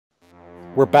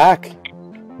We're back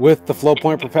with the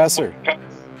FlowPoint Professor.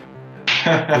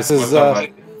 This is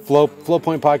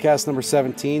FlowPoint Podcast number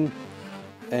 17,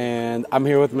 and I'm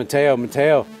here with Matteo.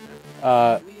 Matteo,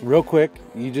 real quick,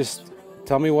 you just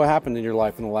tell me what happened in your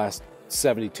life in the last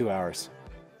 72 hours.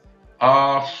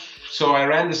 So I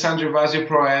ran the San Gervasio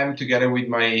ProAm together with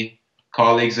my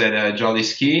colleagues at Jolly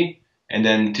Ski. And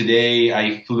then today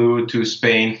I flew to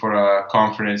Spain for a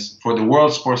conference, for the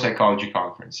World Sports Psychology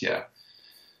Conference, yeah.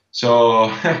 So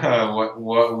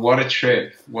what a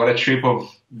trip. What a trip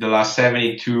of the last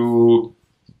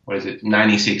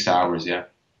 96 hours, yeah.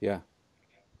 Yeah.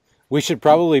 We should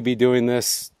probably be doing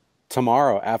this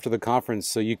tomorrow after the conference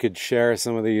so you could share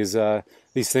some of these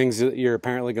things that you're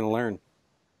apparently going to learn.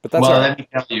 But that's well,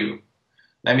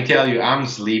 let me tell you, I'm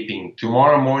sleeping.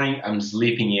 Tomorrow morning, I'm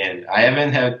sleeping in. I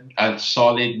haven't had a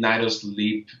solid night of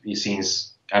sleep since,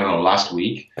 I don't know, last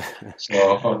week.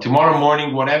 So tomorrow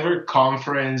morning, whatever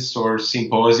conference or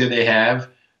symposium they have,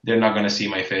 they're not going to see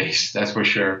my face. That's for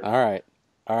sure. All right.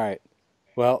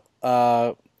 Well,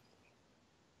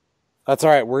 that's all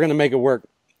right. We're going to make it work.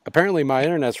 Apparently, my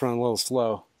internet's running a little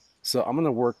slow. So I'm going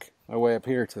to work my way up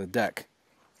here to the deck.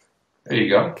 There you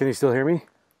go. Can you still hear me?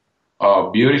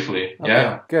 Oh, beautifully. Okay,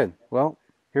 yeah. Good. Well,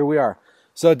 here we are.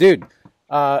 So, dude,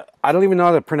 I don't even know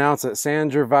how to pronounce it.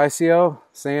 San Gervasio?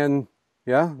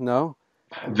 Yeah? No?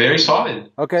 Very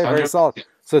solid. Okay, very solid.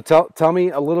 So tell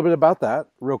me a little bit about that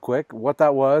real quick, what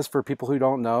that was for people who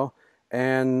don't know,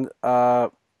 and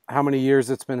how many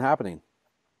years it's been happening.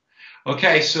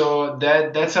 Okay, so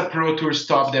that's a Pro Tour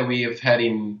stop that we have had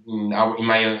in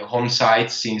my home site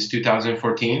since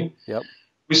 2014. Yep.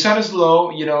 We started slow,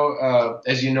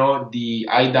 as you know, the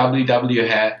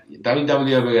WWF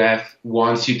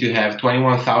wants you to have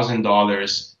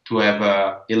 $21,000 to have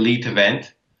an elite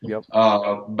event. Yep.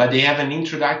 But they have an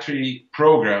introductory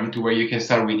program to where you can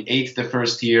start with 8 the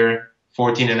first year,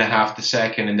 14.5 the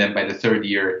second, and then by the third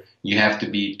year you have to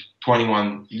be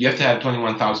 21. You have to have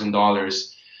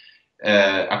 $21,000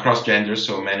 across genders,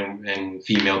 so men and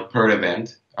female per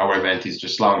event. Our event is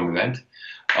just slalom event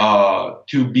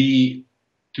to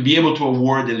be able to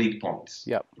award elite points.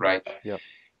 Yep. Right. Yep.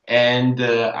 And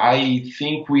I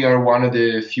think we are one of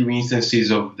the few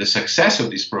instances of the success of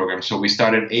this program. So we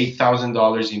started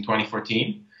 $8,000 in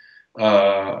 2014,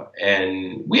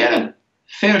 and we had a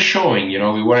fair showing.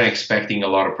 We weren't expecting a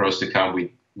lot of pros to come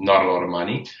with not a lot of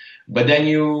money, but then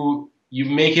you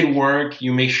make it work.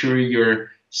 You make sure you're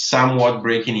somewhat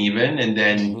breaking even, and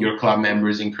then your club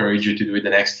members encourage you to do it the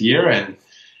next year. And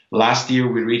last year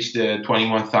we reached the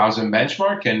 21,000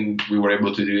 benchmark, and we were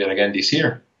able to do it again this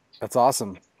year. That's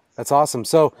awesome.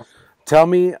 So tell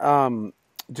me,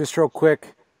 just real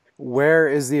quick, where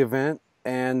is the event?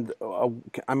 And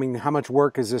how much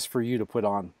work is this for you to put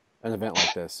on an event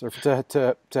like this, or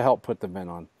to help put the event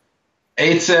on?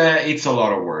 It's a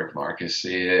lot of work, Marcus.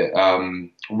 We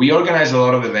organize a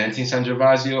lot of events in San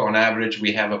Gervasio. On average,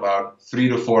 we have about 3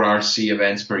 to 4 RC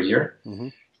events per year. Mm-hmm.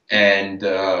 And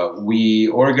we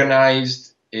organized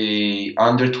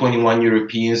under 21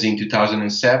 Europeans in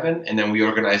 2007, and then we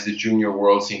organized the Junior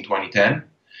Worlds in 2010.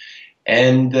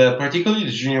 And particularly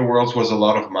the Junior Worlds was a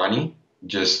lot of money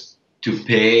just to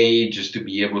pay, just to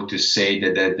be able to say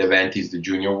that the event is the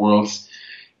Junior Worlds.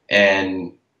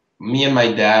 And me and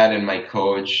my dad and my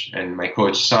coach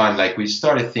son, we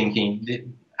started thinking,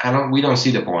 we don't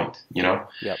see the point, Yep.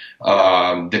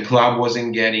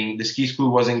 The ski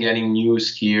school wasn't getting new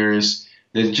skiers.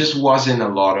 There just wasn't a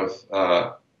lot of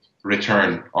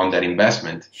return on that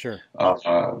investment. Sure.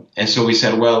 And so we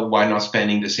said, well, why not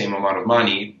spending the same amount of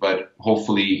money, but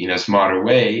hopefully in a smarter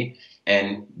way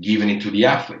and giving it to the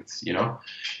athletes,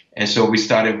 And so we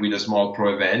started with a small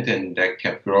pro event, and that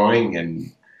kept growing.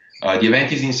 And the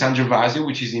event is in San Gervasio,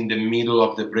 which is in the middle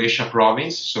of the Brescia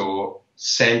province, so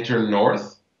center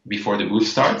north, before the boot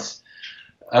starts.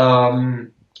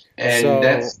 Can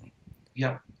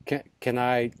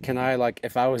I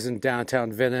if I was in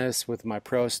downtown Venice with my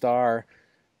Pro Star,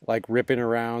 ripping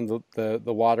around the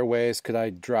waterways, could I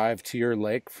drive to your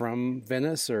lake from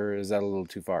Venice, or is that a little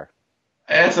too far?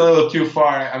 It's a little too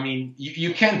far. I mean,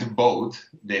 you can't boat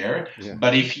there, yeah.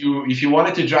 But if you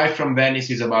wanted to drive from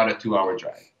Venice, it's about a 2-hour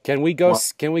drive. Can we go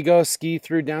ski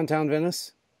through downtown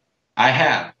Venice? I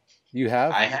have. You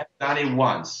have? I have done it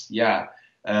once. Yeah.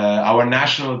 Our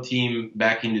national team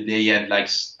back in the day had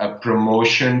a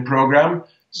promotion program.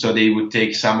 So they would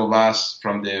take some of us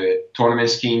from the tournament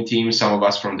skiing team, some of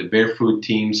us from the barefoot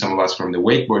team, some of us from the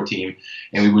wakeboard team,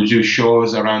 and we would do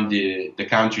shows around the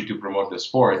country to promote the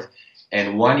sport.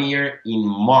 And one year in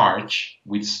March,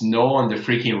 with snow on the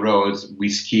freaking roads, we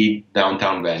skied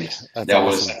downtown Venice. That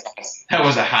was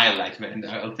a highlight, man.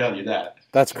 I'll tell you that.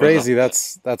 That's crazy.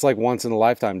 That's like once in a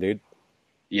lifetime, dude.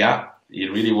 Yeah,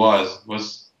 it really was.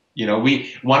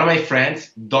 One of my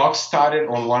friends dog started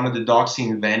on one of the docks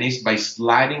in Venice by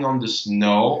sliding on the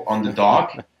snow on the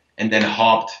dock and then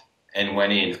hopped and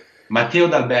went in. Matteo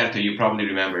D'Alberto, you probably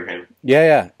remember him.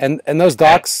 Yeah. And those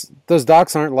docks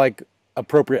aren't like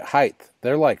appropriate height.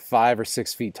 They're like 5 or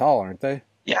 6 feet tall, aren't they?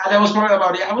 Yeah, that was more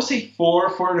about, I would say 4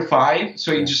 to 5.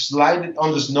 So he just slided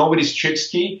on the snow with his trick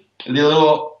ski, a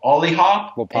little ollie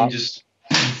hop, and just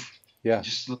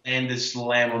landed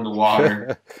slam on the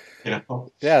water.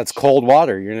 Yeah, it's cold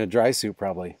water. You're in a dry suit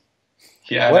probably.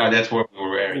 Yeah, no, that's what we were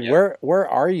wearing. Yeah. Where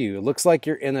are you? It looks like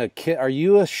you're in a kit. Are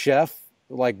you a chef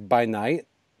like by night?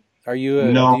 Are you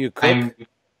No, do you cook?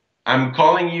 I'm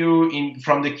calling you in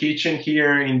from the kitchen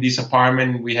here in this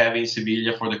apartment we have in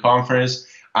Sevilla for the conference.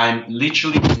 I'm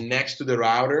literally next to the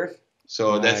router,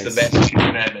 so that's the best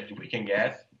internet that we can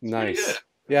get. It's nice.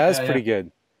 Yeah, that's pretty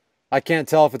good. I can't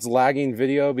tell if it's lagging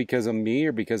video because of me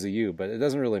or because of you, but it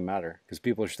doesn't really matter because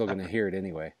people are still going to hear it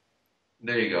anyway.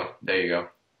 There you go.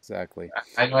 Exactly.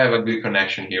 I know I have a good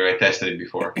connection here. I tested it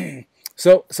before.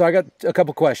 So I got a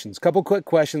couple quick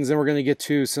questions, then we're going to get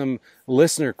to some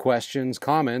listener questions,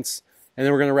 comments, and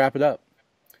then we're going to wrap it up.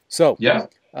 So,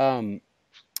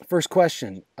 first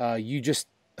question. You just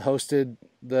hosted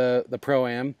the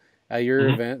ProAm at your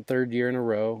event, 3rd year in a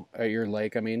row at your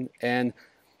lake, and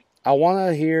I want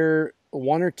to hear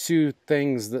 1 or 2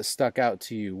 things that stuck out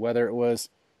to you, whether it was,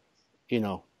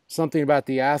 something about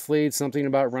the athletes, something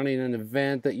about running an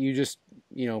event that you just,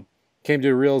 came to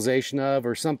a realization of,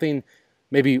 or something,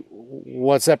 maybe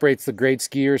what separates the great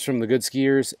skiers from the good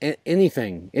skiers,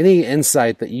 anything, any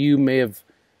insight that you may have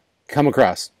come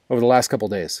across over the last couple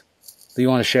of days that you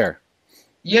want to share.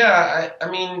 Yeah,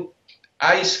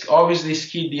 I obviously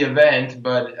skied the event,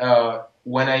 but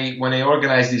when I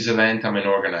organize this event, I'm an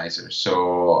organizer.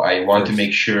 So I want to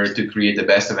make sure to create the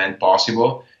best event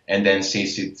possible. And then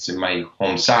since it's in my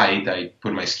home site, I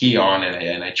put my ski on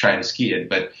and I try to ski it.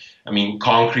 But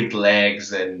concrete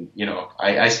legs and,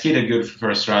 I skied a good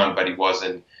first round, but it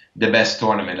wasn't the best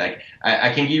tournament. Like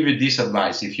I can give you this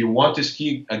advice. If you want to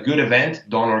ski a good event,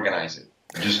 don't organize it.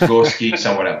 Just go ski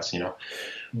somewhere else,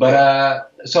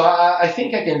 But so I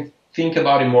think I can think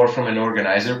about it more from an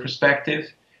organizer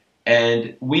perspective.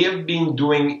 And we have been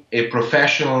doing a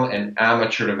professional and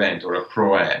amateur event, or a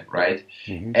pro-am, right?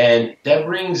 Mm-hmm. And that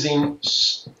brings in,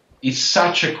 it's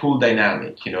such a cool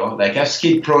dynamic, Like I've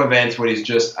skied pro events where it's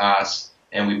just us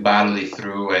and we battle it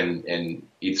through, and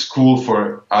it's cool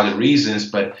for other reasons.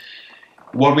 But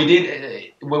what we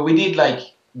did like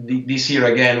this year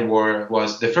again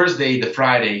was the first day, the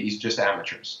Friday, is just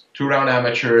amateurs. 2-round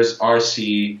amateurs,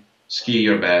 RC, ski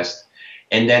your best.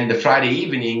 And then the Friday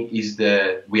evening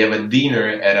we have a dinner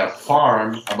at a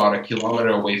farm about 1 kilometer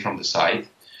away from the site,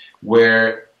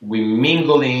 where we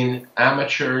mingle in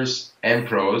amateurs and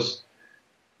pros.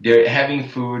 They're having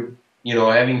food,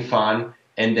 having fun.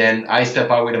 And then I step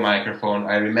out with a microphone.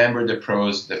 I remember the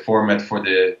pros, the format for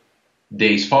the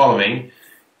days following.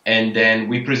 And then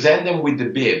we present them with the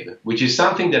bib, which is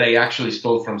something that I actually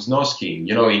stole from snow skiing.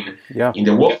 In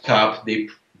the World Cup,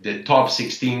 the top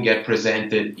 16 get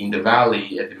presented in the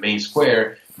valley at the main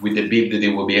square with the bib that they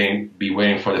will be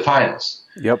wearing for the finals.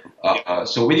 Yep.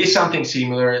 So we did something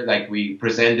similar, like we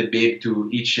present the bib to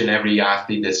each and every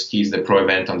athlete that skis the pro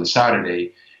event on the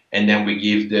Saturday, and then we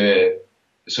give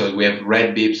so we have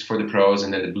red bibs for the pros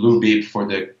and then the blue bib for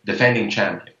the defending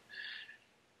champion.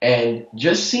 And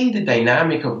just seeing the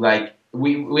dynamic of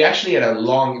we actually had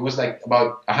it was like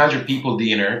about 100 people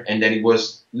dinner, and then it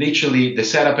was literally the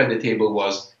setup at the table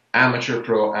was amateur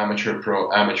pro, amateur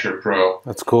pro, amateur pro.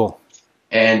 That's cool.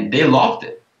 And they loved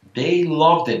it. They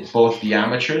loved it, both the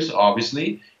amateurs,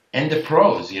 obviously, and the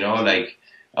pros.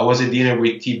 I was at dinner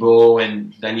with Thibaut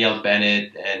and Danielle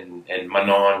Bennett and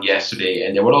Manon yesterday,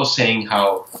 and they were all saying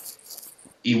how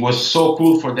it was so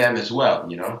cool for them as well,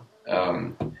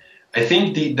 I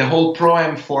think the whole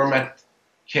Pro-Am format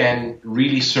can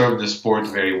really serve the sport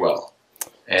very well,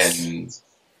 and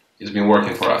it's been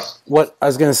working for us. What I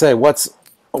was going to say,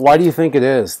 why do you think it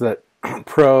is that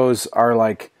pros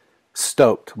are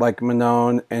stoked, like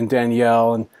Manon and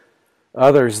Danielle and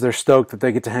others? They're stoked that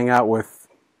they get to hang out with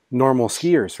normal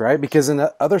skiers, right? Because in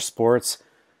other sports,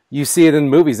 you see it in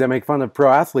movies that make fun of pro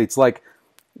athletes.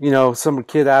 Some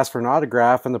kid asks for an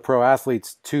autograph and the pro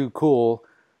athlete's too cool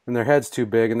and their head's too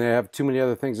big and they have too many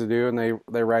other things to do and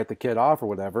they write the kid off or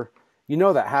whatever.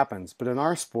 That happens. But in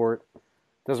our sport, it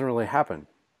doesn't really happen.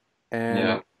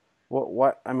 And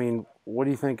what do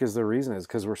you think is the reason? Is it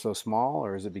because we're so small,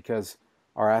 or is it because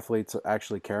our athletes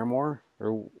actually care more,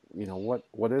 or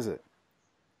what is it?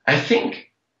 I think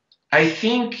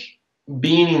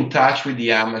being in touch with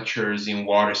the amateurs in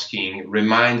water skiing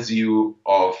reminds you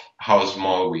of how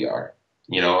small we are,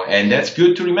 and that's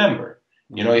good to remember.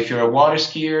 If you're a water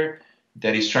skier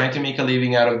that is trying to make a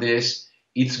living out of this,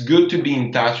 it's good to be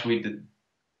in touch with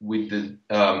the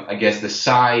I guess the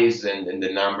size and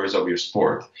the numbers of your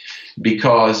sport,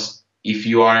 because if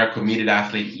you are a committed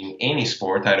athlete in any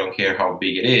sport, I don't care how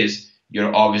big it is,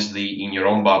 you're obviously in your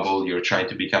own bubble. You're trying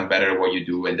to become better at what you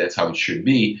do, and that's how it should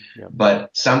be. Yep. But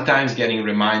sometimes getting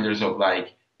reminders of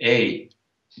like, hey,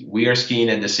 we are skiing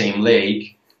at the same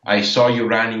lake. I saw you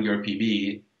running your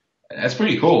PB. That's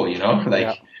pretty cool,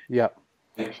 Like, yeah.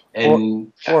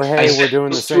 And or hey, we're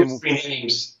doing the same.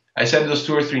 I said those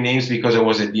 2 or 3 names because I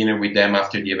was at dinner with them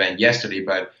after the event yesterday.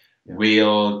 But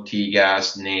Will,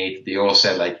 Tigas, Nate, they all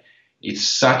said like it's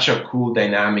such a cool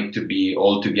dynamic to be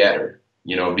all together.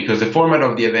 Because the format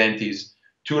of the event is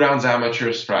 2 rounds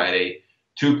amateurs Friday,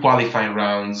 2 qualifying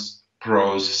rounds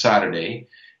pros Saturday.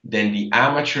 Then the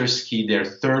amateurs ski their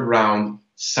 3rd round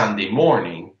Sunday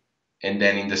morning. And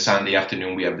then in the Sunday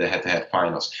afternoon, we have the head-to-head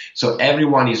finals. So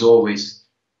everyone is always,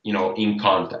 in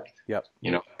contact. Yep.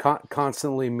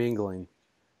 Constantly mingling.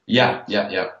 Yeah.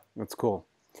 That's cool.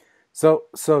 So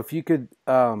if you could,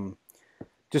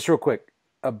 just real quick,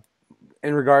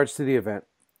 in regards to the event,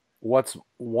 what's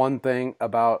one thing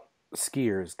about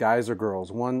skiers, guys or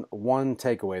girls, one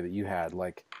takeaway that you had,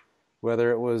 like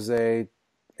whether it was a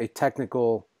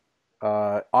technical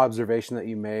observation that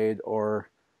you made or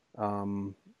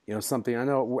something. I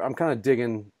know I'm kind of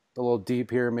digging a little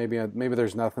deep here. Maybe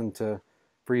there's nothing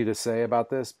for you to say about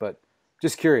this, but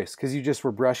just curious because you just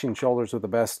were brushing shoulders with the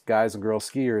best guys and girls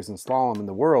skiers in slalom in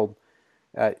the world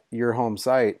at your home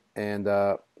site, and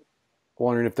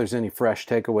wondering if there's any fresh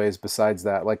takeaways besides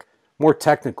that, like more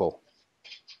technical.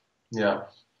 Yeah,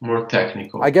 more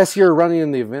technical. I guess you were running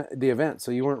in the event,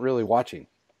 so you weren't really watching.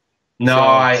 No,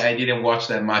 I didn't watch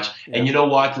that much. Yeah. And you know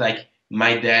what? Like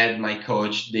my dad, my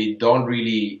coach, they don't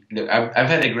really. I've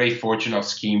had a great fortune of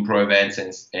skiing pro events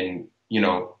and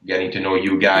getting to know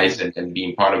you guys and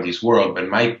being part of this world. But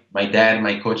my dad,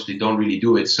 my coach, they don't really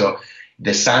do it. So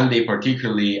the Sunday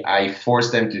particularly, I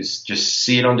forced them to just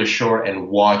sit on the shore and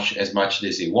watch as much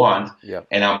as they want. Yep.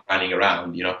 And I'm running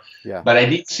around, Yeah. But I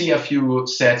did see a few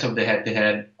sets of the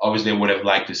head-to-head. Obviously, I would have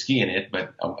liked to ski in it,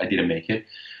 but I didn't make it.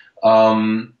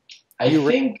 I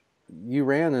think you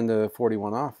ran into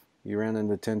 41 off. You ran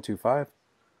into 10.25.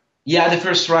 Yeah, the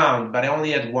first round, but I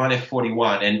only had one at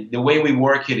 41. And the way we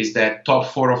work it is that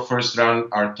top 4 of first round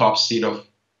are top seed of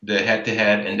the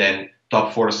head-to-head, and then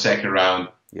top 4 of second round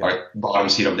are bottom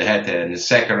seed of the head-to-head. And the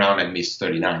second round, I missed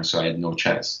 39, so I had no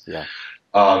chance. Yeah.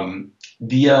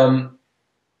 The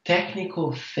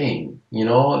technical thing,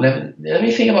 let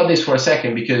me think about this for a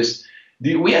second, because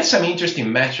we had some interesting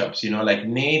matchups, like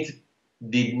Nate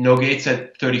did no gates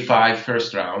at 35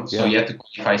 first round, so he had to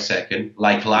qualify second,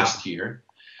 like last year.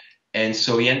 And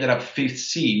so he ended up 5th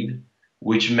seed,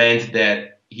 which meant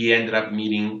that he ended up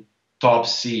meeting top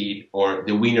seed or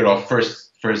the winner of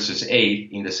first versus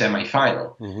 8th in the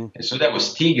semifinal. Mm-hmm. And so that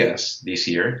was Tigas this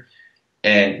year.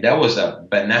 And that was a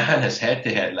bananas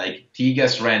head-to-head. Like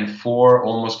Tigas ran 4,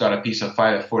 almost got a piece of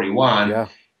 5 at 41. Yeah.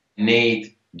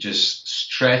 Nate just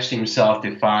stretched himself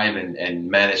to 5 and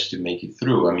managed to make it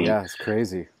through. I mean, yeah, it's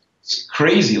crazy. It's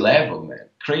crazy level, man.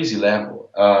 Crazy level.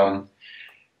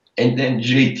 And then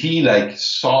JT, like,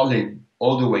 solid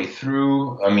all the way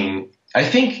through. I mean, I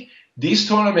think this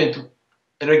tournament,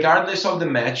 regardless of the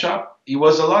matchup, it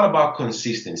was a lot about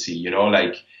consistency,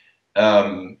 like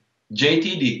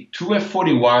JT did 2 at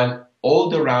 41 all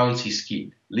the rounds he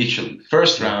skied, literally.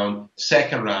 First round,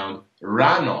 second round,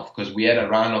 runoff, because we had a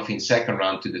runoff in second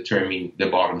round to determine the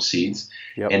bottom seeds.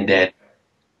 Yep. And then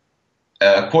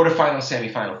quarterfinal,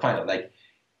 semifinal, final. Like,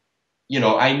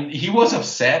 he was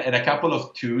upset at a couple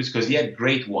of 2s because he had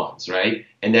great ones, right?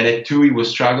 And then at 2, he was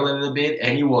struggling a little bit,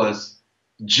 and he was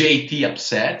JT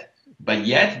upset. But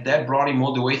yet, that brought him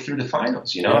all the way through the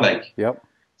finals, Yep.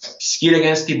 Skied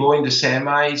against Thibaut in the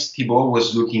semis. Thibaut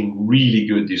was looking really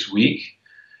good this week,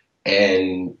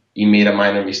 and he made a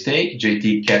minor mistake.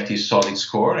 JT kept his solid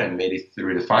score and made it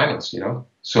through the finals,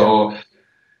 So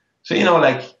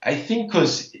I think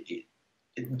because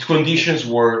conditions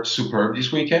were superb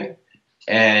this weekend,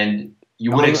 and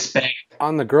you would expect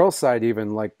on the girls' side,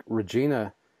 even like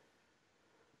Regina,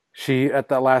 she at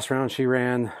that last round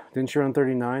didn't she run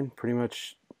 39 pretty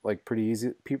much, like pretty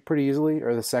easily,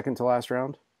 or the second to last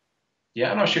round?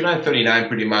 Yeah, no, she ran 39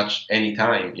 pretty much any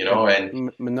time,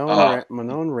 and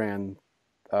Manon ran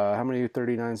how many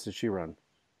 39s did she run?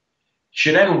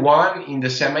 She ran 1 in the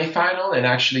semifinal and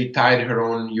actually tied her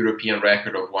own European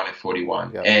record of 1 at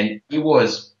 41. Yeah. And it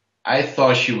was I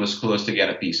thought she was close to get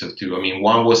a piece of two. I mean,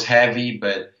 one was heavy,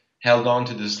 but held on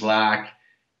to the slack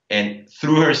and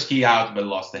threw her ski out, but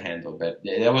lost the handle. But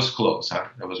that was close, huh?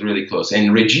 That was really close.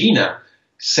 And Regina,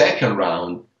 second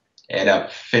round, had a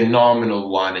phenomenal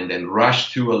one and then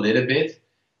rushed through a little bit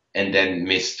and then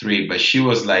missed three. But she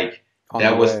was like,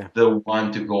 that was the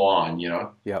one to go on, you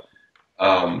know? Yep.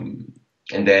 And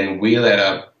then Will had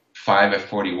a 5 at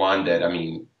 41 that, I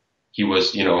mean, he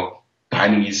was, you know,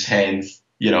 biting his hands,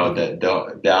 you know,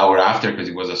 the hour after because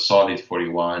it was a solid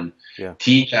 41. Yeah.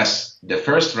 Tikas, the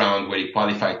first round where he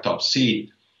qualified top seed,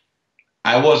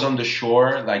 I was on the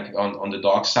shore, like on the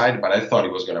dock side, but I thought he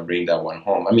was going to bring that one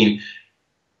home. I mean,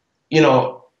 you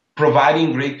know,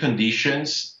 providing great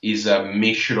conditions is a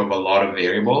mixture of a lot of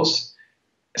variables,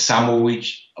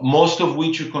 most of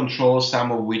which you control,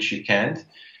 some of which you can't.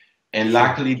 And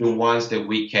luckily, the ones that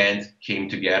we can't came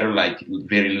together, like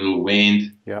very little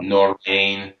wind, no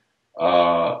rain,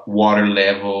 water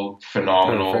level,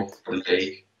 phenomenal for the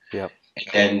lake. Yep.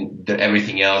 And then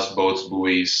everything else, boats,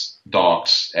 buoys,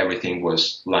 docks, everything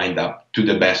was lined up to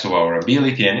the best of our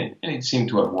ability, and it seemed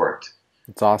to have worked.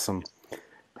 It's awesome.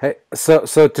 Hey, so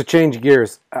to change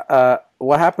gears,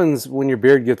 what happens when your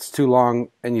beard gets too long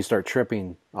and you start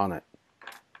tripping on it?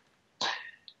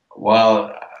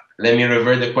 Well, let me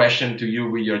revert the question to you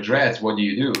with your dreads. What do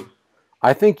you do?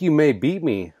 I think you may beat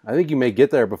me. I think you may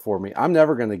get there before me. I'm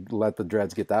never going to let the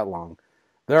dreads get that long.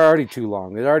 They're already too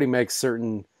long. It already makes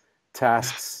certain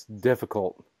tasks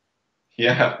difficult.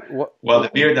 Yeah. Well, the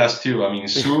beard does too. I mean,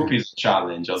 soup is a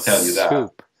challenge, I'll tell you that.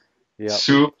 Soup. Yeah.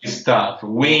 Soup is tough.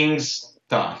 Wings,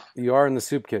 tough. You are in the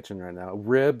soup kitchen right now.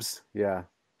 Ribs, yeah.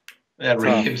 Yeah,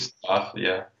 ribs, tough,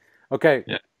 yeah. Okay.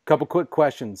 Yeah. Couple quick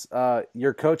questions.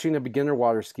 You're coaching a beginner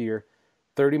water skier,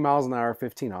 30 miles an hour,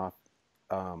 15 off.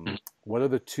 What are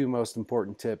the two most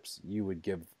important tips you would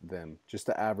give them? Just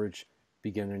the average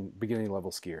beginning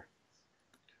level skier.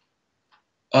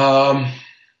 I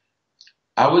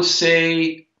would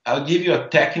say I'll give you a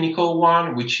technical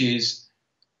one, which is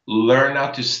learn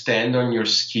how to stand on your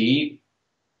ski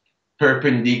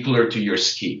perpendicular to your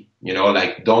ski. You know,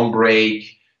 like don't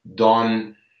break,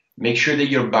 don't. Make sure that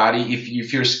your body,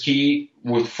 if your ski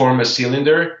would form a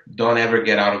cylinder, don't ever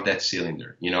get out of that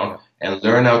cylinder, you know, and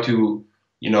learn how to,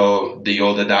 you know, the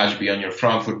old adage, be on your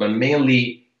front foot, but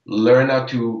mainly learn how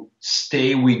to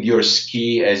stay with your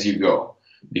ski as you go,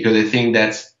 because I think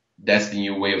that's the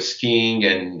new way of skiing,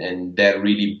 and that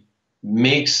really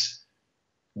makes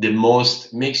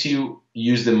you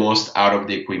use the most out of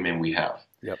the equipment we have.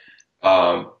 Yep.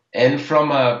 And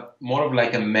from a more of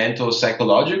like a mental,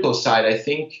 psychological side, I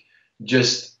think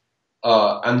just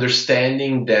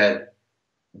understanding that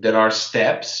there are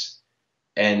steps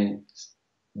and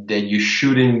that you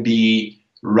shouldn't be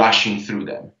rushing through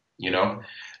them, you know?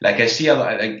 Like I see a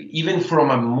lot, like even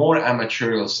from a more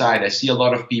amateurial side, I see a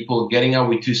lot of people getting out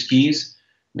with two skis,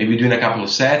 maybe doing a couple of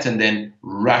sets and then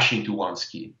rushing to one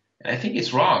ski. And I think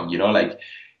it's wrong, you know, like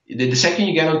the second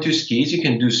you get on two skis, you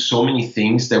can do so many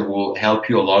things that will help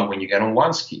you a lot when you get on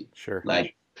one ski. Sure.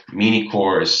 Like mini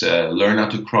course, learn how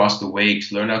to cross the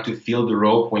wakes, learn how to feel the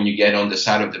rope when you get on the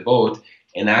side of the boat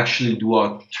and actually do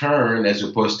a turn as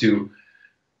opposed to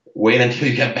wait until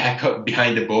you get back up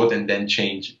behind the boat and then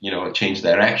change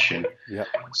direction. Yep.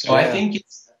 So I think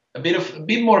it's a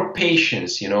bit more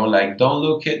patience, you know, like don't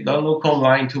look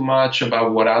online too much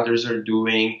about what others are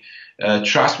doing.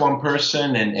 Trust one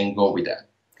person and go with that.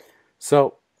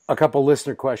 So a couple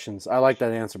listener questions. I like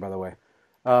that answer, by the way.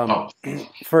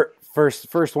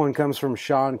 First one comes from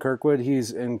Sean Kirkwood.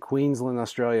 He's in Queensland,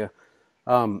 Australia.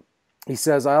 He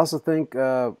says, I also think,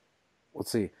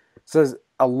 says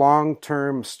a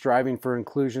long-term striving for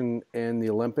inclusion in the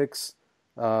Olympics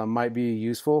might be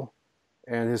useful.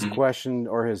 And his question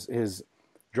or his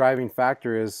driving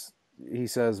factor is, he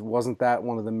says, wasn't that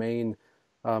one of the main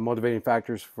motivating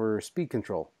factors for speed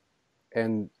control?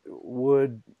 And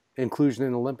would inclusion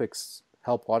in Olympics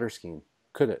help water skiing?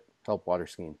 Could it help water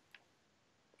skiing?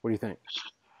 What do you think?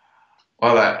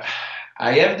 Well,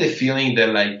 I have the feeling that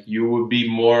like you would be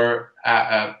more,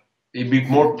 it'd be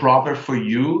more proper for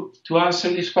you to answer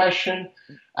this question.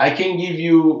 I can give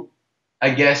you,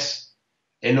 I guess,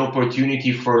 an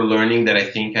opportunity for learning that I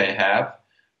think I have.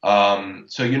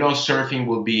 So you know, surfing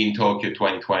will be in Tokyo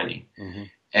 2020,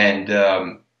 and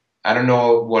I don't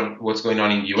know what's going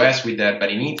on in the US with that, but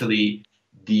in Italy,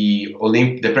 the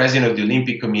president of the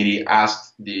Olympic Committee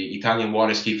asked the Italian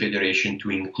Water Ski Federation to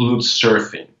include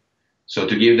surfing, so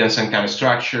to give them some kind of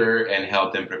structure and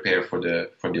help them prepare for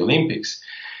the Olympics.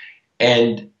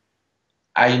 And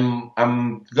I'm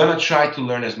gonna try to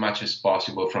learn as much as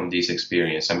possible from this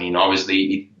experience. I mean,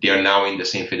 obviously they are now in the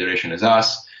same federation as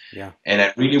us. Yeah. And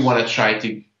I really want to try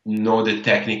to know the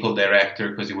technical director,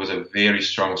 because he was a very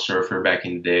strong surfer back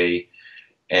in the day,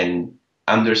 and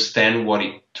understand what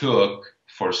it took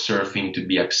for surfing to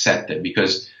be accepted.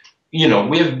 Because,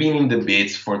 we have been in the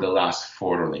bids for the last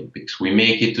 4 Olympics. We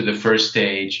make it to the first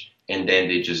stage, and then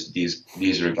they just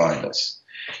disregard us.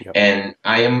 Yep. And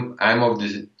I'm of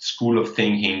the school of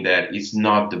thinking that it's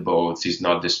not the boats, it's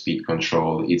not the speed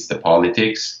control, it's the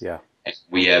politics. Yeah. And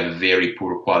we have very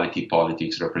poor quality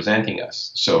politics representing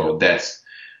us. So that's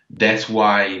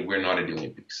why we're not at the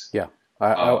Olympics. Yeah,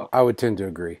 I would tend to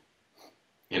agree.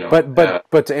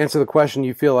 But to answer the question,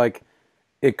 you feel like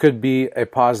it could be a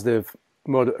positive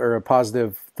or a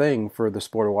positive thing for the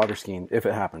sport of water skiing if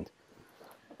it happened.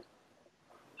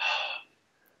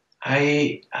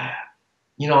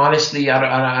 Honestly,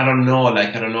 I don't know.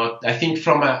 I don't know. I think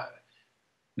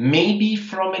maybe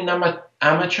from an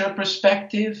amateur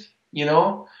perspective,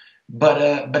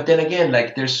 but then again,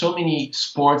 there's so many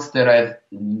sports that have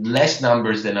less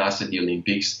numbers than us at the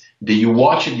Olympics, that you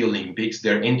watch at the Olympics,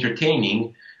 they're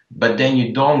entertaining, but then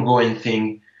you don't go and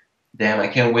think, damn, I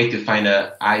can't wait to find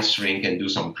an ice rink and do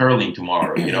some curling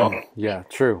tomorrow, Yeah,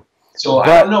 true. So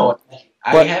I don't know.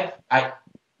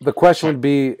 The question would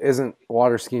be, isn't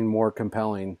water skiing more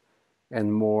compelling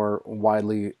and more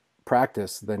widely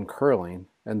practiced than curling?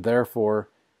 And therefore,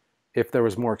 if there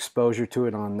was more exposure to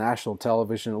it on national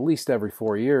television, at least every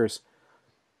 4 years,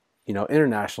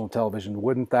 international television,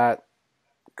 wouldn't that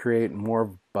create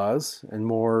more buzz and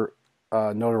more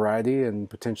notoriety and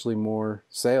potentially more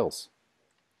sales?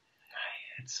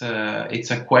 It's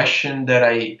a question that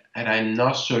I'm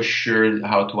not so sure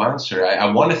how to answer.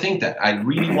 I want to think that. I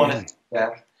really want to think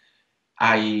that.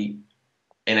 I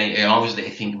obviously I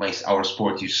think our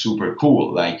sport is super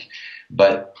cool.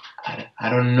 But I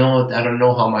don't know. I don't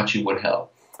know how much it would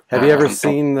help. Have you ever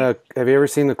seen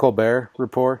the Colbert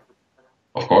Report?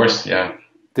 Of course, yeah.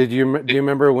 Do you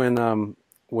remember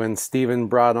when Steven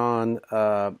brought on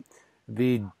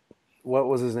what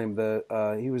was his name?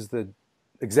 He was the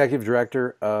executive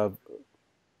director of,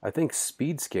 I think,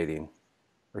 speed skating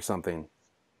or something.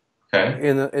 Okay.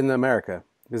 In America,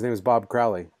 his name is Bob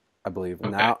Crowley, I believe.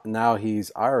 Okay. Now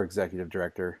he's our executive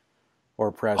director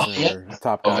or president or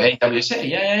top guy of AWSA.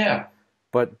 Yeah.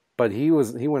 But he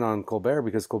went on Colbert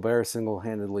because Colbert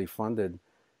single-handedly funded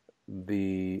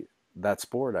that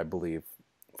sport, I believe,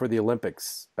 for the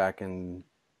Olympics back in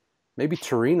maybe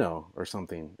Torino or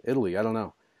something, Italy. I don't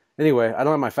know. Anyway, I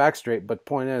don't have my facts straight, but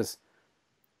point is,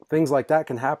 things like that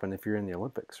can happen if you're in the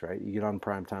Olympics, right? You get on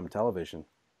primetime television,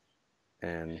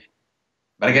 But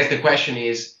I guess the question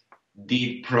is,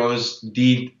 did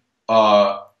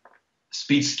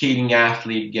speed skating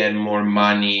athlete get more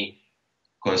money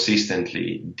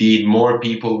consistently? Did more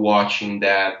people watching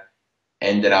that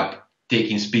ended up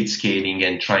taking speed skating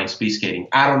and trying speed skating?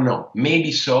 I don't know.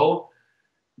 Maybe so,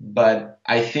 but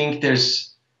I think there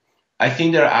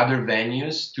are other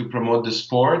venues to promote the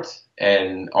sport.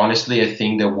 And honestly, I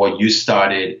think that what you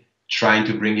started, trying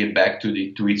to bring it back to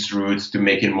its roots, to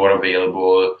make it more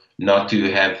available, not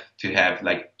to have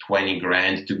 20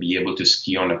 grand to be able to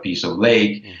ski on a piece of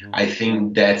lake. Mm-hmm. I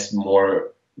think that's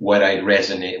more what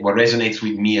resonates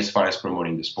with me as far as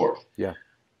promoting the sport. Yeah.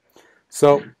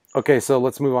 So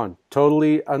let's move on.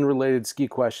 Totally unrelated ski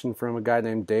question from a guy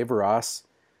named Dave Ross.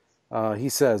 He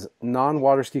says,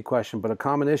 non-water ski question, but a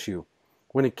common issue.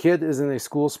 When a kid is in a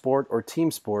school sport or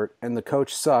team sport and the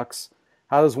coach sucks,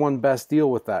 how does one best deal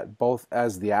with that, both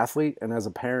as the athlete and as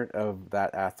a parent of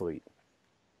that athlete?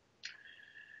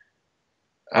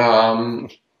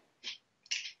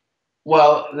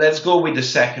 Well, let's go with the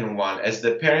second one. As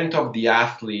the parent of the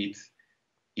athlete,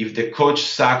 if the coach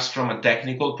sucks from a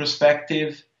technical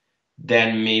perspective,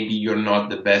 then maybe you're not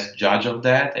the best judge of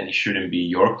that and it shouldn't be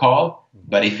your call.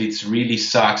 But if it's really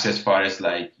sucks as far as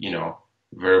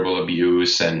verbal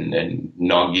abuse and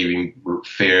not giving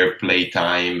fair play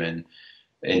time and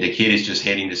the kid is just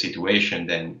hating the situation,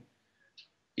 then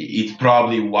it's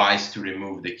probably wise to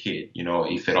remove the kid,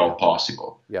 if at all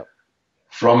possible. Yep.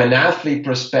 From an athlete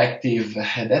perspective,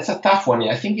 that's a tough one.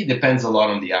 I think it depends a lot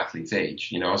on the athlete's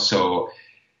age, So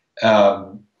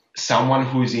someone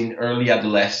who's in early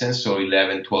adolescence, so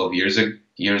 11, 12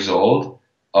 years old,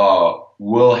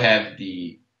 will have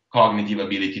the cognitive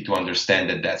ability to understand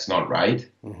that that's not right.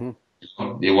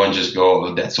 Mm-hmm. They won't just go,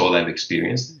 oh, that's all I've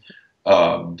experienced.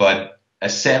 But a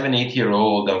 7,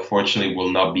 8-year-old, unfortunately,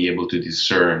 will not be able to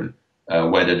discern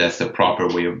whether that's the proper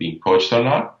way of being coached or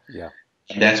not. Yeah.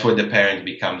 And that's where the parent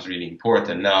becomes really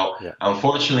important. Now,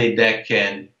 Unfortunately, that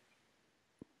can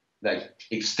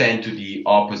extend to the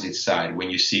opposite side when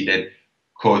you see that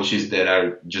coaches that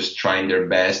are just trying their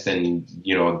best and,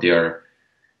 they're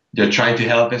they're trying to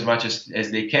help as much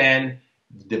as they can.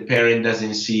 The parent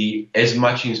doesn't see as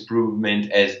much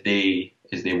improvement as they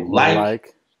would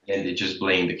like, and they just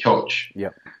blame the coach.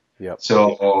 Yep.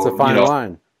 So it's a fine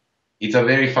line. It's a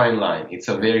very fine line. It's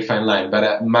a very fine line.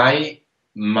 But my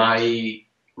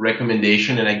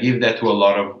recommendation, and I give that to a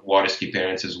lot of water ski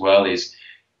parents as well, is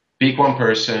pick one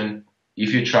person.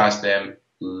 If you trust them,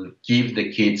 give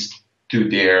the kids to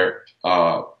their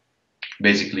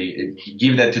basically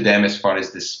give that to them as far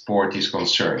as the sport is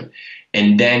concerned,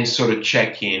 and then sort of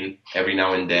check in every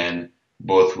now and then,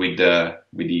 both with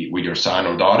your son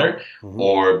or daughter,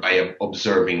 or by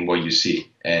observing what you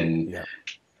see. And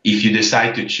if you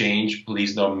decide to change,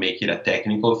 please don't make it a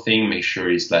technical thing. Make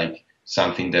sure it's like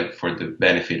something that for the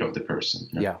benefit of the person.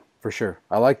 Yeah, for sure.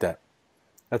 I like that.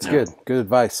 That's good. Good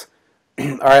advice.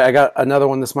 All right, I got another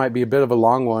one. This might be a bit of a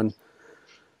long one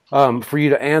for you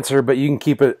to answer, but you can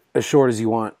keep it as short as you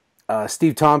want.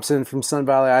 Steve Thompson from Sun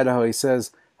Valley, Idaho, he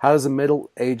says, how does a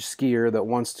middle-aged skier that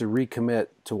wants to recommit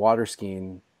to water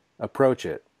skiing approach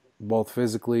it, both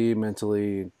physically,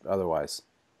 mentally, otherwise?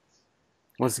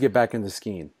 Wants to get back into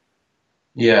skiing.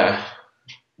 Yeah.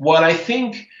 Well, I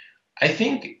think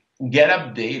get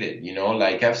updated, you know,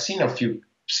 like I've seen a few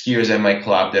skiers at my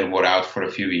club that were out for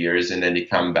a few years and then they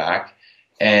come back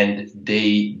and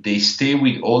they stay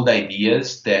with old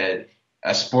ideas that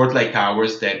a sport like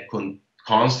ours that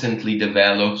constantly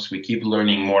develops, we keep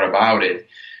learning more about it.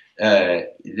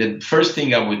 The first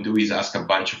thing I would do is ask a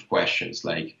bunch of questions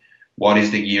like, what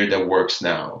is the gear that works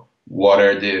now? What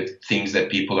are the things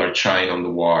that people are trying on the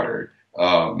water?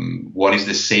 What is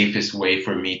the safest way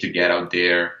for me to get out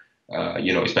there?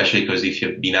 You know, especially because if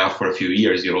you've been out for a few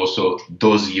years, you're also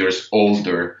those years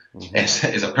older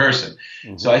as a person.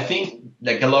 So I think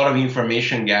like a lot of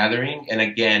information gathering and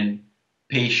again,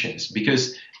 patience,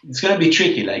 because it's going to be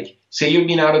tricky. Like say you've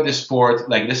been out of the sport,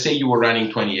 like let's say you were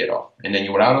running 28 off and then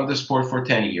you were out of the sport for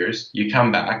 10 years, you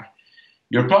come back,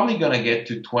 you're probably going to get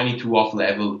to 22 off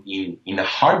level in a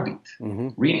heartbeat.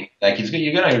 Really, like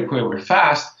you're going to recover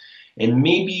fast and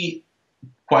maybe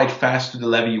quite fast to the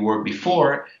level you were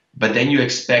before, but then you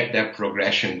expect that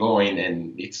progression going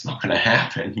and it's not going to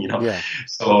happen, you know? Yeah.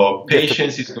 So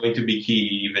patience is going to be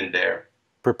key even there.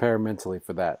 Prepare mentally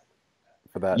for that.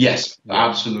 Yes,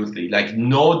 absolutely. Like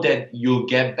know that you'll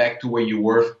get back to where you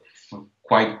were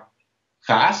quite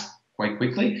fast, quite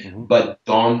quickly, but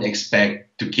don't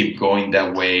expect to keep going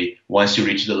that way once you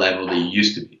reach the level that you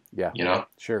used to be. Yeah. You know?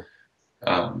 Sure.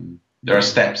 There are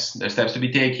steps. There are steps to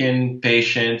be taken,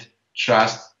 patient,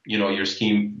 trust, you know, your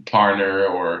skiing partner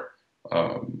or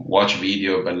watch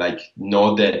video, but like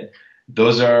know that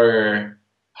those are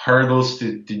hurdles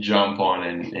to jump on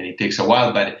and it takes a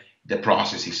while, but the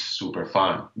process is super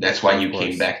fun. That's why you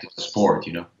came back to the sport,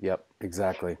 you know? Yep,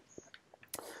 exactly.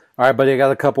 All right, buddy, I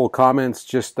got a couple of comments,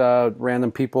 just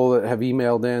random people that have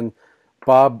emailed in.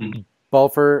 Bob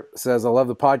Bulfer says, I love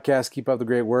the podcast. Keep up the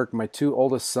great work. My two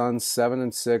oldest sons, 7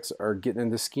 and 6, are getting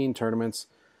into skiing tournaments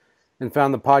and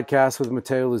found the podcast with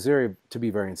Matteo Luzzeri to be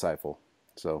very insightful.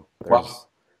 So there's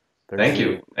Thank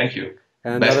you.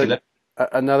 And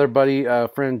another buddy,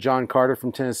 friend, John Carter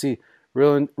from Tennessee,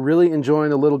 really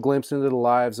enjoying a little glimpse into the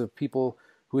lives of people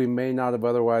who we may not have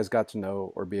otherwise got to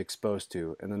know or be exposed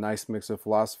to, and a nice mix of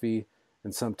philosophy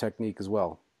and some technique as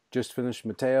well. Just finished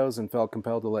Matteo's and felt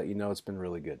compelled to let you know it's been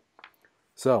really good.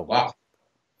 So,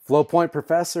 FlowPoint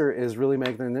Professor is really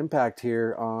making an impact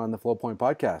here on the FlowPoint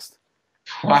Podcast.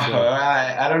 Wow, so,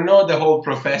 I don't know the whole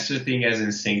professor thing hasn't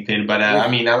synced in, but I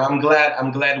mean, I'm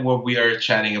glad what we are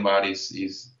chatting about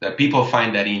is that people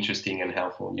find that interesting and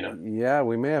helpful, you know? Yeah,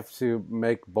 we may have to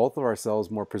make both of ourselves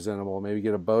more presentable. Maybe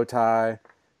get a bow tie,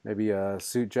 maybe a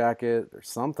suit jacket or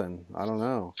something. I don't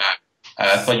know.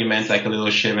 I thought you meant like a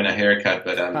little shiv and a haircut,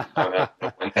 but I don't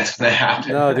know when that's going to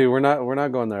happen. No, dude, we're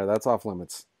not going there. That's off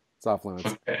limits. It's off limits.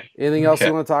 Okay. Anything else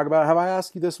you want to talk about? Have I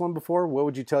asked you this one before? What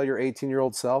would you tell your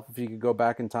 18-year-old self if you could go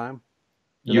back in time?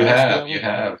 You have.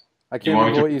 I can't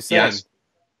remember what you said.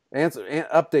 Yes.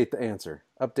 Update the answer.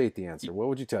 What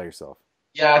would you tell yourself?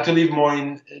 Yeah, to live more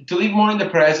in the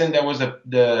present. That was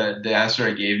the answer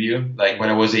I gave you. Like when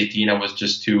I was 18, I was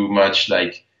just too much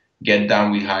like get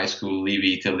done with high school, leave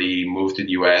Italy, move to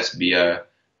the US, be a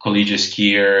collegiate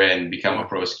skier, and become a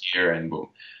pro skier, and boom.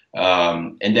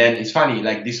 And then it's funny,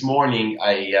 like this morning,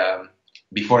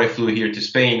 before I flew here to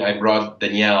Spain, I brought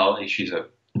Danielle, she's a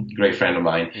great friend of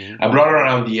mine. I brought her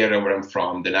around the area where I'm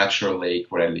from, the natural lake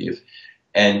where I live.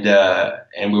 And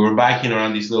we were biking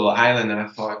around this little island, and I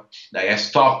thought, like, I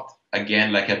stopped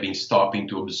again, like I've been stopping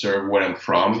to observe where I'm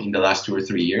from in the last 2 or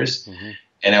 3 years.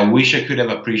 And I wish I could have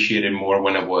appreciated more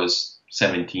when I was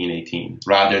 17, 18,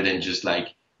 rather than just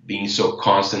like being so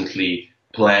constantly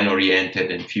plan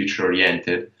oriented and future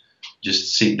oriented.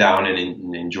 Just sit down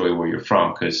and enjoy where you're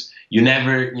from, because you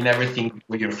never think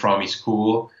where you're from is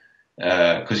cool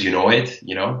because you know it.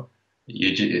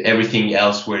 Everything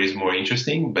elsewhere is more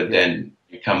interesting, but then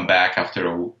you come back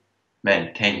after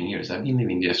 10 years. I've been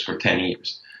living this for 10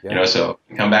 years. So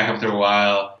you come back after a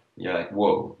while, you're like,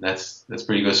 whoa, that's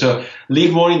pretty good. So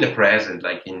live more in the present,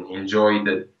 like enjoy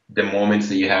the moments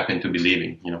that you happen to be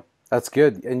living. That's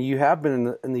good. And you have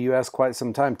been in the U.S. quite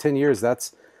some time. 10 years.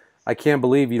 I can't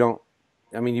believe you don't.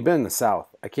 I mean, you've been in the South.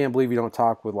 I can't believe you don't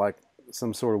talk with like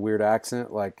some sort of weird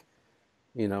accent, like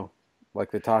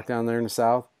they talk down there in the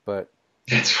South. But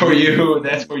that's for you.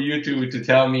 That's for you to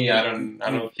tell me. I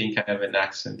don't think I have an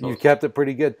accent. You kept it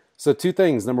pretty good. So 2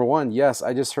 things. Number 1, yes,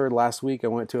 I just heard last week I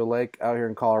went to a lake out here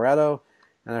in Colorado,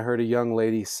 and I heard a young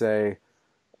lady say,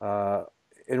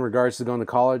 in regards to going to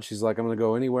college, she's like, I'm going to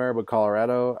go anywhere but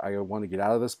Colorado. I want to get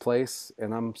out of this place.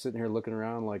 And I'm sitting here looking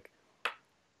around like,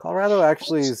 Colorado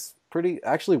actually is pretty.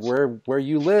 Actually, where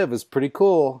you live is pretty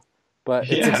cool. But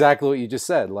it's exactly what you just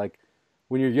said. Like,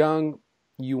 when you're young,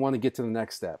 you want to get to the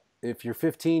next step. If you're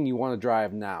 15, you want to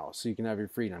drive now so you can have your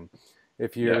freedom.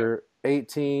 If you're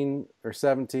 18 or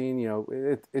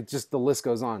 17, it just, the list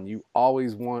goes on. You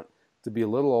always want to be a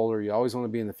little older. You always want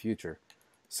to be in the future.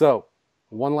 So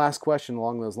one last question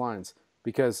along those lines,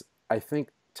 because I think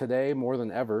today more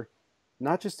than ever,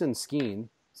 not just in skiing,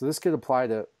 so this could apply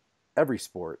to every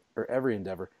sport or every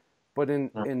endeavor, but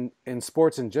in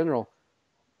sports in general,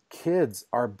 kids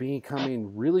are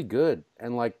becoming really good.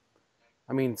 And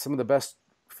some of the best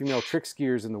female trick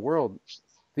skiers in the world,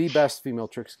 the best female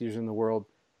trick skiers in the world,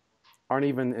 aren't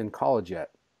even in college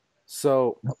yet.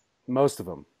 So most of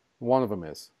them, one of them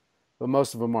is, but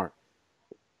most of them aren't.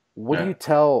 What do you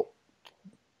tell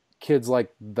kids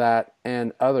like that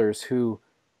and others who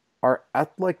are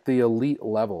at like the elite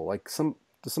level, like some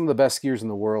of the best skiers in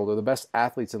the world or the best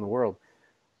athletes in the world,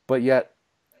 but yet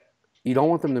you don't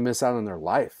want them to miss out on their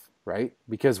life, right?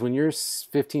 Because when you're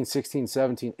 15, 16,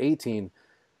 17, 18,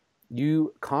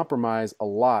 you compromise a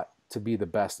lot to be the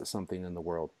best at something in the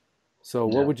world. So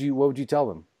what would you tell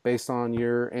them based on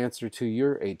your answer to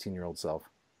your 18-year-old self?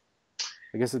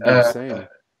 I guess it'd be the same.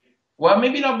 Well,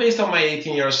 maybe not based on my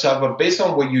 18-year-old self, but based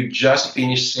on what you just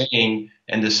finished saying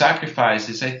and the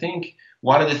sacrifices. I think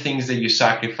one of the things that you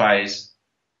sacrifice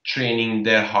training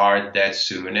that hard that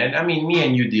soon, and I mean, me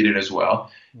and you did it as well,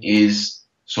 is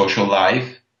social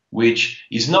life, which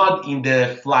is not in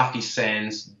the fluffy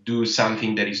sense, do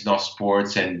something that is not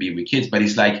sports and be with kids, but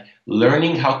it's like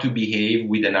learning how to behave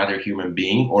with another human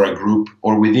being or a group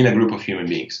or within a group of human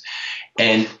beings.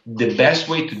 And the best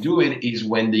way to do it is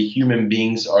when the human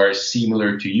beings are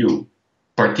similar to you,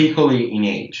 particularly in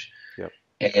age. Yep.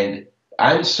 And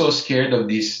I'm so scared of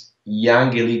these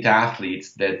young elite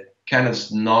athletes that kind of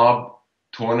snob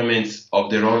tournaments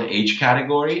of their own age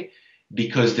category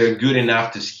because they're good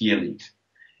enough to ski elite.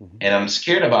 Mm-hmm. And I'm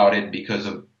scared about it because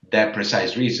of that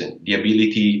precise reason. The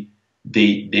ability,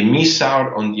 they miss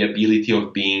out on the ability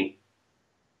of being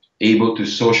able to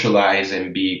socialize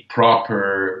and be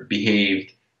proper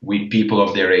behaved with people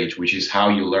of their age, which is how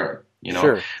you learn,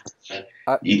 Sure.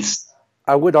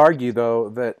 I would argue, though,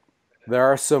 that there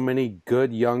are so many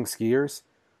good young skiers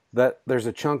that there's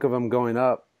a chunk of them going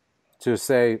up to,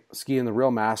 say, ski in the real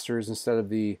masters instead of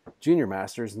the junior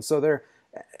masters. And so they're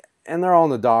all in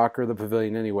the dock or the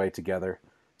pavilion anyway together.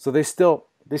 So they still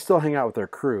hang out with their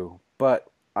crew. But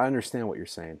I understand what you're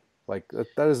saying. Like,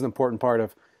 that is an important part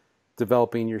of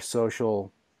developing your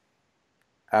social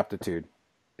aptitude.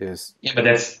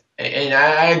 But and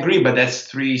I agree, but that's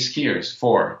 3 skiers,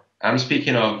 4. I'm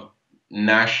speaking of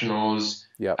nationals,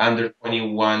 under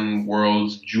 21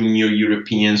 worlds, junior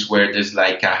Europeans, where there's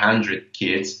like 100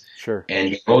 kids. Sure. And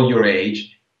you're all your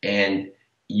age, and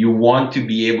you want to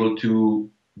be able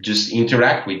to just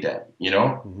interact with them,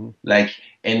 Mm-hmm.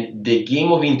 And the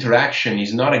game of interaction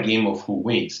is not a game of who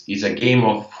wins. It's a game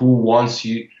of who wants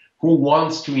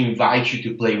to invite you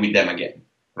to play with them again,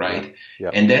 right? Yeah.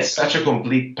 And that's such a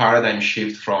complete paradigm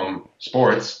shift from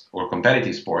sports or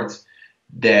competitive sports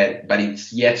but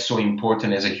it's yet so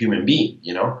important as a human being,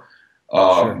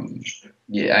 Sure.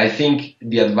 Yeah, I think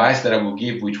the advice that I will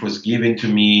give, which was given to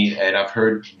me and I've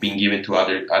heard being given to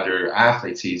other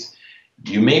athletes, is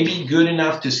you may be good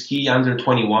enough to ski under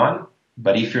 21,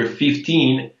 but if you're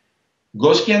 15,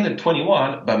 go ski under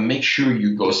 21, but make sure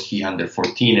you go ski under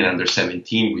 14 and under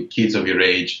 17 with kids of your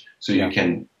age, so you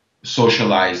can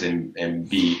socialize and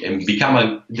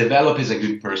develop as a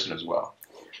good person as well.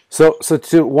 So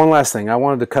to one last thing, I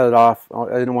wanted to cut it off.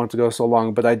 I didn't want it to go so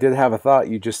long, but I did have a thought.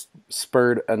 You just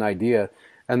spurred an idea,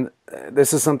 and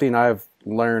this is something I've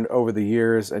learned over the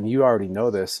years, and you already know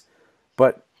this.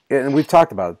 And we've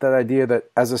talked about it, that idea that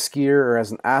as a skier or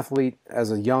as an athlete,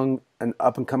 as a young and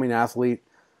up-and-coming athlete,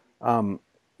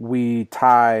 we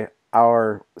tie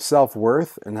our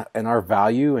self-worth and our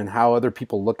value and how other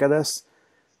people look at us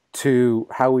to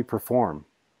how we perform,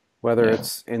 whether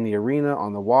it's in the arena,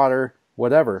 on the water,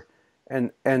 whatever.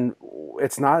 And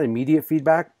it's not immediate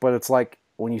feedback, but it's like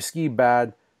when you ski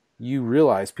bad, you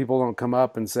realize people don't come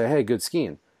up and say, hey, good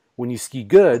skiing. When you ski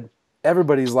good,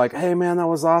 everybody's like, hey man, that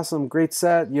was awesome. Great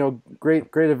set, great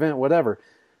event, whatever.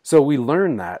 So we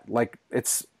learn that, like,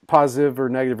 it's positive or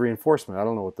negative reinforcement. I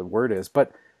don't know what the word is,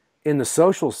 but in the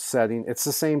social setting, it's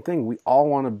the same thing. We all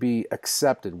want to be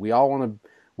accepted. We all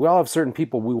have certain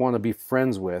people we want to be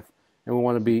friends with, and we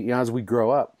want to be, as we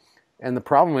grow up. And the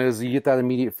problem is you get that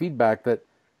immediate feedback that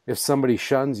if somebody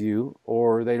shuns you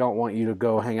or they don't want you to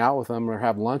go hang out with them or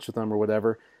have lunch with them or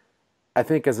whatever, I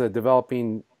think as a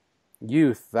developing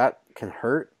youth, that can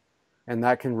hurt, and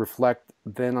that can reflect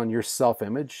then on your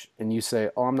self-image, and you say,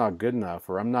 oh, I'm not good enough,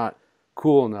 or I'm not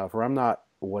cool enough, or I'm not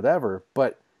whatever.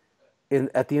 But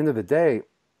at the end of the day,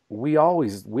 we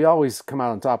always come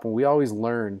out on top, and we always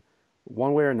learn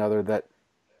one way or another that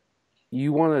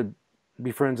you want to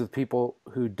be friends with people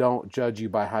who don't judge you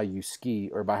by how you ski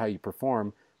or by how you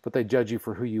perform, but they judge you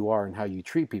for who you are and how you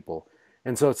treat people.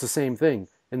 And so it's the same thing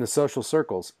in the social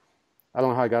circles. I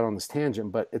don't know how I got on this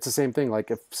tangent, but it's the same thing. Like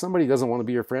if somebody doesn't want to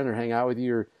be your friend or hang out with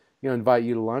you or invite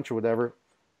you to lunch or whatever,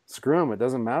 screw them. It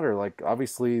doesn't matter. Like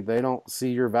obviously they don't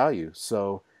see your value,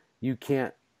 so you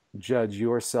can't judge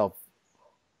your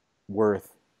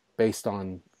self-worth based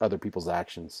on other people's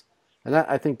actions. And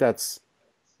I think that's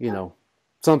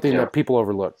something that people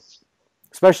overlook,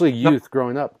 especially youth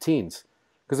growing up, teens,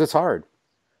 because it's hard.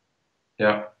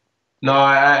 Yeah. No,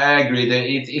 I agree that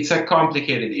it's a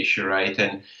complicated issue, right?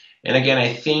 And again,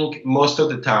 I think most of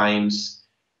the times,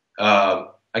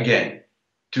 again,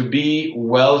 to be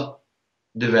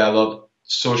well-developed,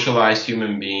 socialized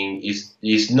human being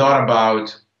is not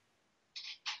about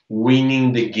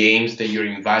winning the games that you're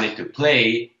invited to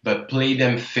play, but play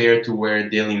them fair to where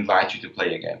they'll invite you to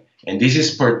play again. And this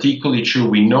is particularly true.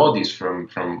 We know this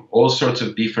from all sorts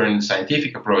of different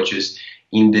scientific approaches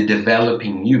in the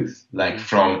developing youth, like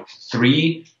from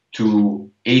 3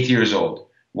 to 8 years old,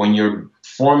 when you're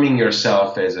forming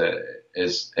yourself as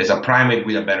a primate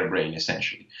with a better brain,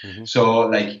 essentially. Mm-hmm. So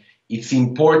like it's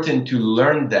important to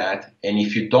learn that, and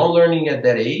if you don't learn it at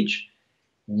that age,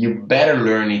 you better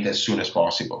learn it as soon as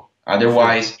possible.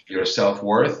 Otherwise, your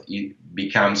self-worth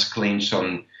becomes clinched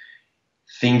on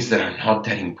things that are not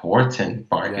that important,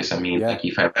 Marcus. Yeah. Like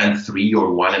if I ran 3 or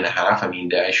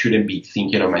 1.5, I shouldn't be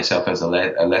thinking of myself as a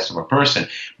less of a person.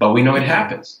 But we know it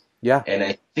happens. Yeah. And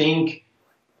I think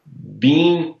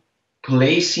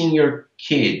placing your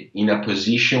kid in a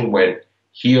position where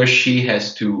he or she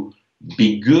has to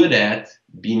be good at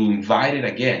being invited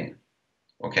again.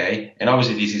 Okay. And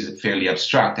obviously this is fairly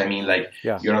abstract.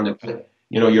 You're on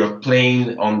you're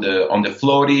playing on the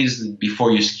floaties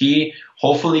before you ski.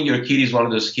 Hopefully your kid is one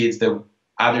of those kids that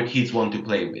other kids want to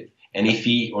play with. And if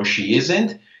he or she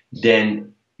isn't,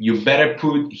 then you better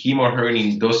put him or her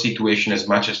in those situations as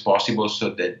much as possible so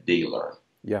that they learn.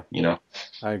 Yeah.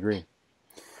 I agree.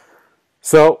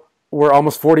 So we're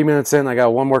almost 40 minutes in. I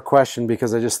got one more question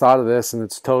because I just thought of this and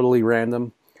it's totally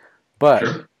random. But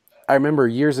sure. I remember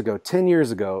 10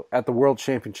 years ago at the World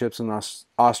Championships in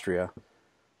Austria.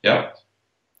 Yeah.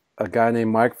 A guy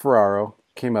named Mike Ferraro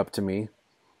came up to me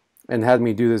and had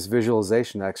me do this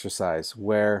visualization exercise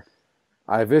where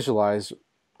I visualized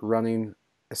running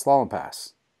a slalom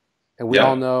pass. And we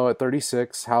all know at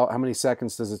 36, how many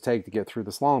seconds does it take to get through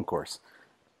the slalom course?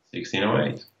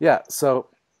 16:08. Yeah, so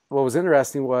what was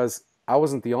interesting was I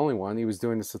wasn't the only one. He was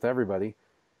doing this with everybody.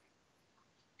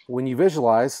 When you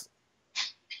visualize,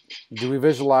 do we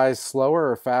visualize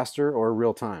slower or faster or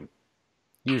real time?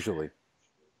 Usually.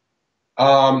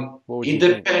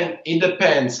 It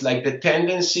depends. Like the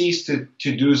tendency is to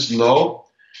do slow,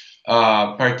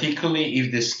 particularly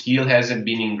if the skill hasn't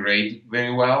been ingrained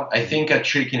very well. I think a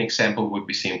tricky example would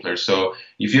be simpler. So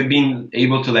if you've been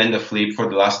able to land a flip for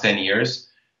the last 10 years,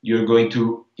 you're going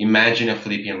to imagine a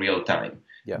flip in real time.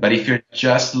 Yeah. But if you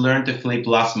just learned to flip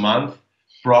last month,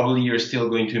 probably you're still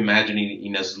going to imagine it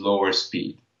in a slower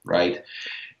speed, right?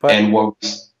 But and what we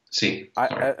see,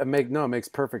 it makes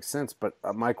perfect sense. But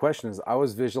my question is, I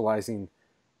was visualizing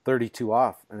 32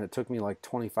 off, and it took me like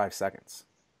 25 seconds.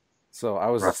 So I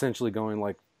was essentially going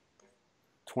like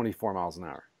 24 miles an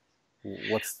hour.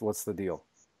 What's the deal?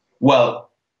 Well,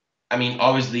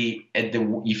 obviously,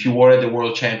 if you were at the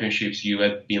World Championships, you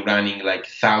had been running like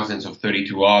thousands of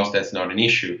 32 offs. That's not an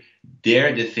issue.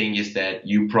 There, the thing is that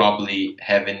you probably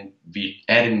haven't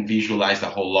hadn't visualized a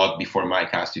whole lot before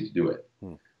Mike asked you to do it.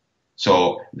 Hmm.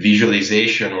 So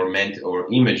visualization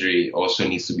or imagery also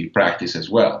needs to be practiced as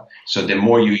well. So the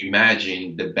more you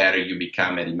imagine, the better you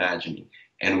become at imagining.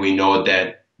 And we know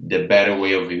that the better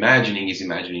way of imagining is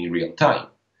imagining in real time.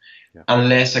 Yeah.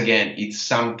 Unless, again, it's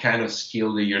some kind of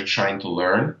skill that you're trying to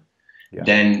learn,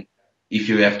 then if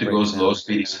you have to go slow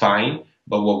speed, it's fine.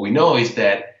 But what we know is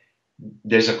that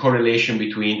there's a correlation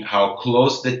between how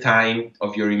close the time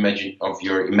of your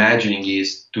imagining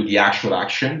is to the actual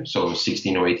action, so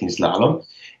 16 or 18 slalom,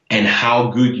 and how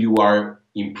good you are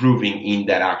improving in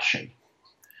that action.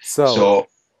 So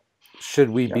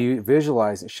should we be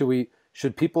visualizing?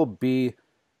 Should people be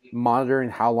monitoring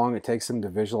how long it takes them to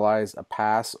visualize a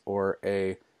pass or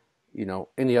any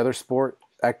other sport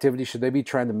activity? Should they be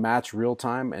trying to match real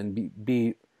time and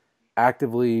be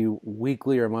actively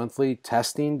weekly or monthly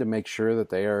testing to make sure that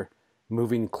they are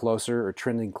moving closer or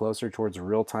trending closer towards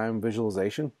real-time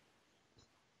visualization?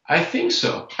 I think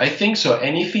so.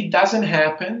 And if it doesn't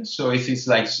happen, so if it's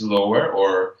like slower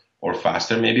or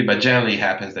faster maybe, but generally it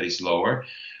happens that it's slower,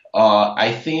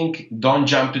 I think don't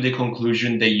jump to the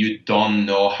conclusion that you don't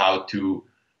know how to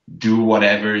do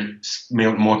whatever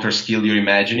motor skill you're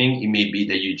imagining. It may be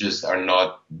that you just are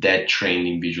not that trained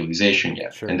in visualization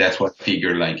yet. Sure. And that's what I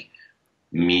figure like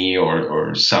me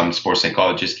or some sports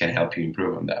psychologists can help you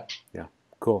improve on that. Yeah,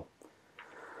 cool.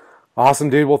 Awesome,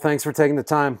 dude. Well, thanks for taking the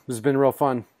time. This has been real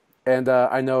fun. And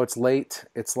I know it's late.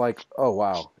 It's like, oh,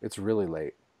 wow, it's really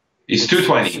late. It's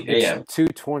 2:20 a.m. It's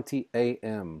 2:20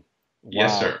 a.m. Wow.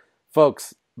 Yes, sir.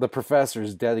 Folks, the professor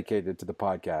is dedicated to the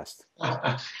podcast.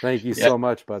 Thank you so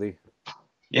much, buddy.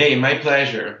 Yay, my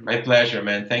pleasure. My pleasure,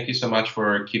 man. Thank you so much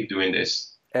for keep doing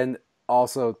this. And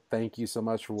also, thank you so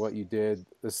much for what you did.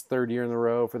 This third year in a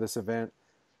row for this event.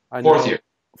 Fourth year.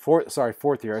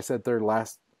 Fourth year. I said third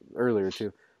earlier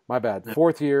too. My bad.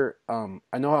 Fourth year.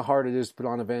 I know how hard it is to put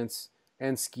on events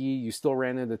and ski. You still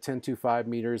ran into 10.25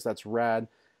 meters. That's rad.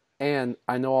 And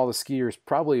I know all the skiers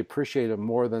probably appreciate it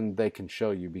more than they can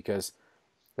show you because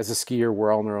as a skier,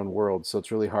 we're all in our own world. So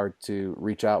it's really hard to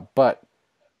reach out. But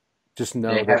just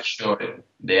know they have shown it.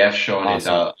 They have shown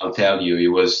awesome. It. I'll tell you, it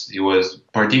was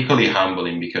particularly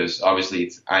humbling because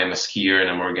obviously I'm a skier and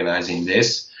I'm organizing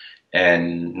this,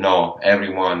 and no,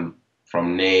 everyone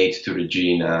from Nate to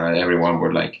Regina, everyone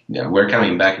were like, yeah, we're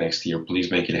coming back next year. Please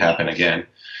make it happen again.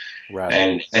 Right.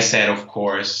 And I said, of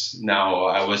course. Now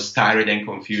I was tired and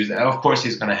confused. Of course,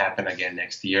 it's gonna happen again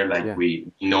next year. Like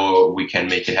we know we can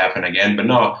make it happen again. But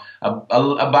no,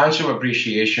 a bunch of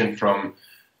appreciation from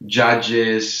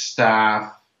judges,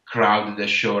 staff, crowd that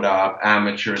showed up,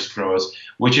 amateurs, pros,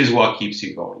 which is what keeps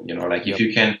you going. Like if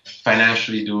you can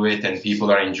financially do it and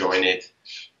people are enjoying it,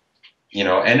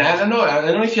 and I don't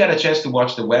know if you had a chance to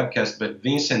watch the webcast, but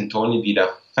Vince and Tony did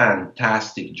a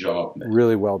fantastic job, man.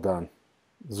 Really well done.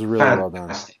 It was really fantastic. Well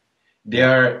done. They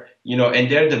are,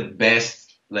 and they're the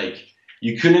best. Like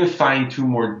you couldn't find two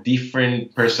more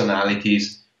different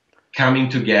personalities coming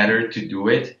together to do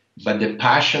it. But the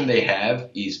passion they have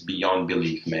is beyond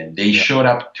belief, man. They showed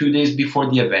up 2 days before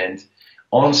the event,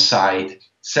 on site,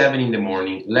 7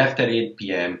 a.m, left at 8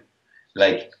 p.m.,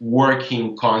 like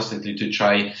working constantly to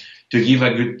try to give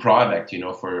a good product,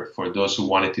 for those who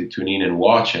wanted to tune in and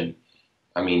watch. And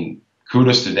I mean,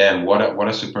 kudos to them. What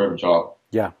a superb job.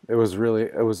 Yeah, it was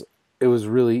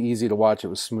really easy to watch. It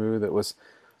was smooth. It was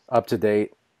up to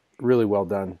date. Really well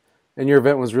done. And your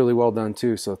event was really well done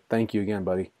too. So thank you again,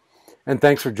 buddy. And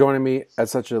thanks for joining me at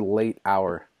such a late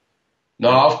hour. No,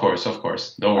 of course.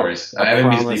 No worries. I haven't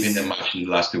been sleeping that much in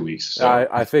the last 2 weeks. So.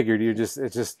 I figured it's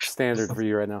just standard for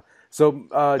you right now. So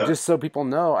just so people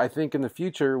know, I think in the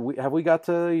future, we got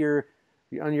to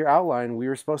on your outline, we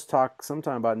were supposed to talk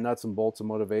sometime about nuts and bolts of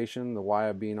motivation, the why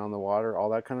of being on the water, all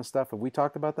that kind of stuff. Have we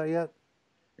talked about that yet?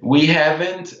 We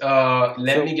haven't.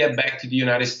 Let me get back to the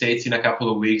United States in a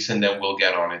couple of weeks, and then we'll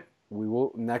get on it. We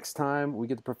will next time we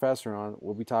get the professor on.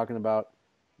 We'll be talking about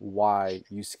why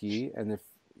you ski, and if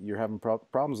you're having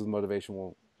problems with motivation,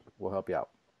 we'll help you out.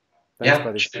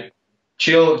 Thanks, buddy.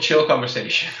 Chill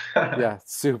conversation. Yeah,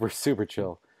 super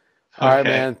chill. All right,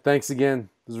 man. Thanks again.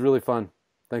 It was really fun.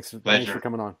 Thanks for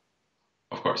coming on.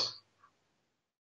 Of course.